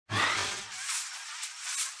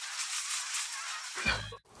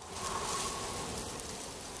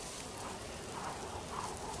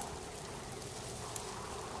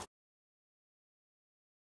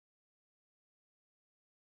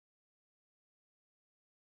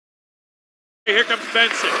Here comes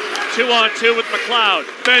Benson. 2-on-2 with McLeod.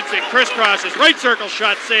 Benson crisscrosses. Right circle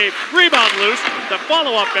shot saved. Rebound loose. The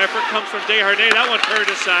follow-up effort comes from Desharnais. That one turned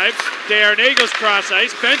aside. Desharnais goes cross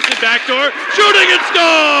ice. Benson backdoor. Shooting and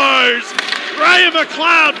scores! Ryan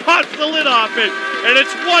McLeod pops the lid off it. And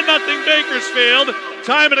it's 1-0 Bakersfield.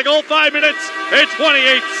 Time in the goal 5 minutes and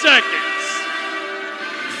 28 seconds.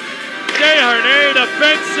 Desharnais to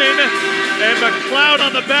Benson and McLeod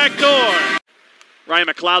on the back door. Ryan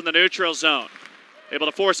McLeod in the neutral zone. Able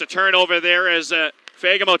to force a turnover there as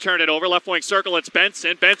Fagemo turned it over. Left wing circle, it's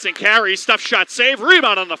Benson. Benson carries, stuff shot save,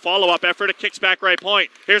 rebound on the follow-up effort. It kicks back right point.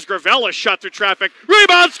 Here's Gravella's shot through traffic.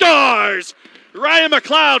 Rebound scores! Ryan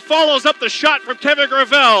McLeod follows up the shot from Kevin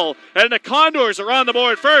Gravell. And the Condors are on the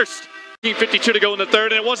board first. 15:52 to go in the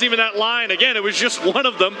third, and it wasn't even that line. Again, it was just one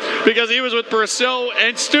of them because he was with Brosseau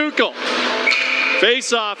and Stukel.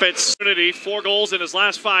 Face-off at Unity, 4 goals in his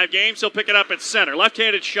last 5 games. He'll pick it up at center.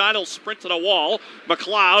 Left-handed shot, he'll sprint to the wall.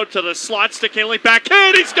 McLeod to the slot, stick handling,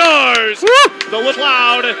 backhand, he scores! Woo! The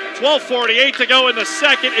McLeod, 12:48 to go in the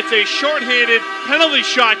second. It's a shorthanded penalty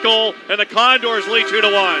shot goal, and the Condors lead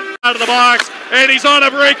 2-1. Out of the box, and he's on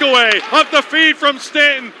a breakaway. Up the feed from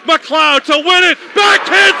Stanton. McLeod to win it.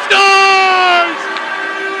 Backhand scores!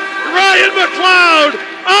 Ryan McLeod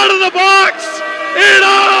out of the box. In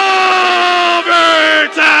overtime!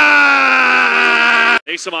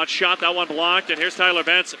 Asamont shot, that one blocked, and here's Tyler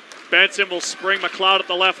Benson. Benson will spring McLeod at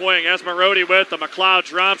the left wing. As Marody with the McLeod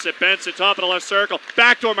drops it. Benson top of the left circle.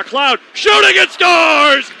 Backdoor McLeod shooting and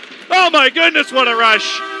scores! Oh my goodness, what a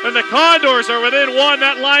rush! And the Condors are within 1.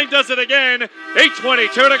 That line does it again.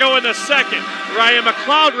 8:22 to go in the second. Ryan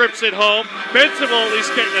McLeod rips it home. Benson will at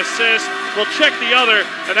least get an assist. We'll check the other,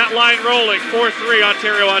 and that line rolling. 4-3,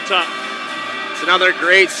 Ontario on top. Another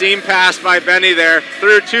great seam pass by Benny there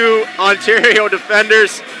through 2 Ontario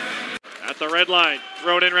defenders. At the red line,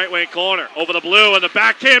 thrown in right wing corner. Over the blue and the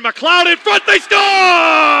backhand. McLeod in front, they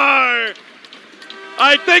score!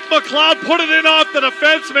 I think McLeod put it in off the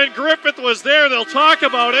defenseman. Griffith was there, they'll talk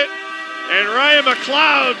about it. And Ryan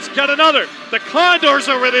McLeod's got another. The Condors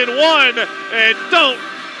are within 1 and don't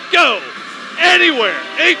go anywhere.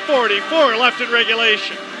 8:44 left in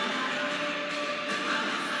regulation.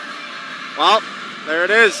 Well, there it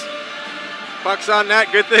is. Puck's on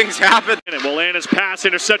net, good things happen. And Wilana's pass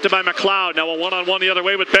intercepted by McLeod. Now a one-on-one the other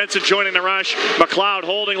way with Benson joining the rush. McLeod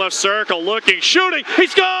holding left circle, looking, shooting, he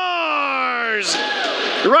scores!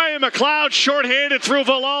 Ryan McLeod shorthanded through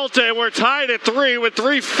Villalta, and we're tied at 3 with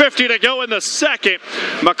 3:50 to go in the second.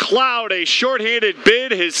 McLeod a shorthanded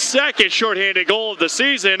bid, his second shorthanded goal of the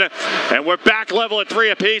season, and we're back level at 3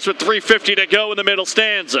 apiece with 3:50 to go in the middle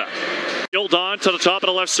stanza. Gildon to the top of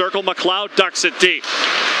the left circle. McLeod ducks it deep.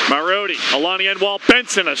 Marody along the end wall.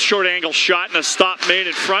 Benson, a short angle shot and a stop made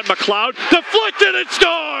in front. McLeod deflected and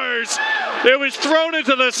scores! It was thrown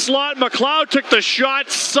into the slot. McLeod took the shot.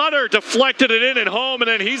 Sutter deflected it in and home, and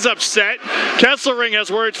then he's upset. Kesselring has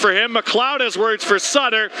words for him. McLeod has words for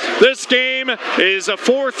Sutter. This game is a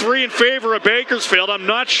 4-3 in favor of Bakersfield. I'm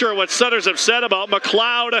not sure what Sutter's upset about.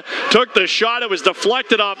 McLeod took the shot. It was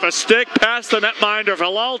deflected off a stick past the netminder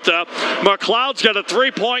Villalta. McLeod's got a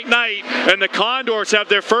 3-point night, and the Condors have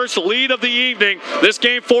their first lead of the evening. This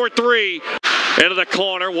game 4-3. Into the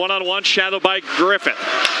corner, one-on-one, shadowed by Griffith.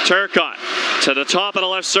 Turcotte to the top of the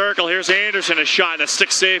left circle. Here's Anderson, a shot and a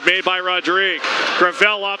stick save made by Rodrigue.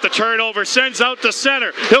 Gravell off the turnover, sends out to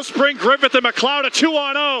center. He'll spring Griffith and McLeod a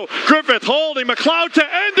 2-on-0. Griffith holding McLeod to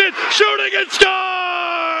end it, shooting and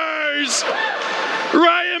scores!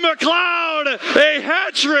 Ryan McLeod, a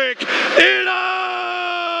hat trick in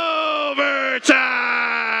overtime!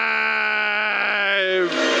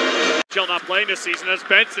 Still not playing this season as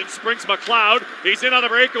Benson springs McLeod. He's in on the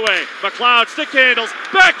breakaway. McLeod stick handles,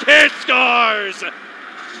 backhand scores!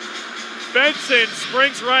 Benson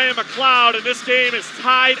springs Ryan McLeod, and this game is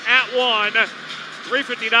tied at 1.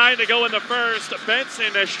 3:59 to go in the first.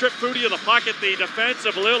 Benson stripped Foodie of the puck at the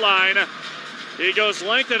defensive blue line. He goes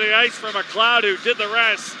length of the ice for McLeod, who did the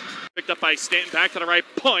rest. Picked up by Stanton, back to the right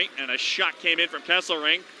point, and a shot came in from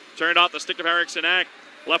Kesselring. Turned off the stick of Eriksson Ek.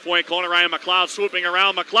 Left wing corner, Ryan McLeod swooping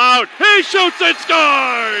around. McLeod, he shoots and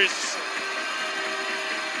scores!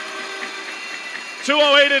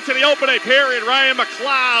 2:08 into the opening period. Ryan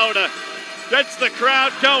McLeod gets the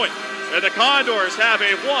crowd going, and the Condors have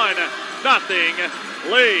a 1-0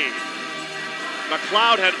 lead.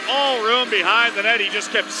 McLeod had all room behind the net. He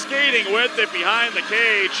just kept skating with it behind the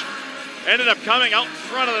cage. Ended up coming out in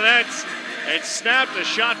front of the net and snapped a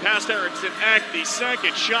shot past Eriksson Ek, the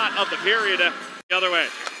second shot of the period. The other way.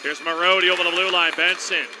 Here's Marody over the blue line.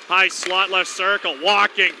 Benson, high slot left circle,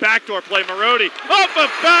 walking, backdoor play. Marody off a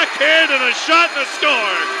backhand and a shot and a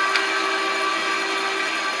score.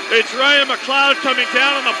 It's Ryan McLeod coming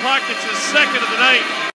down on the puck. It's his second of the night.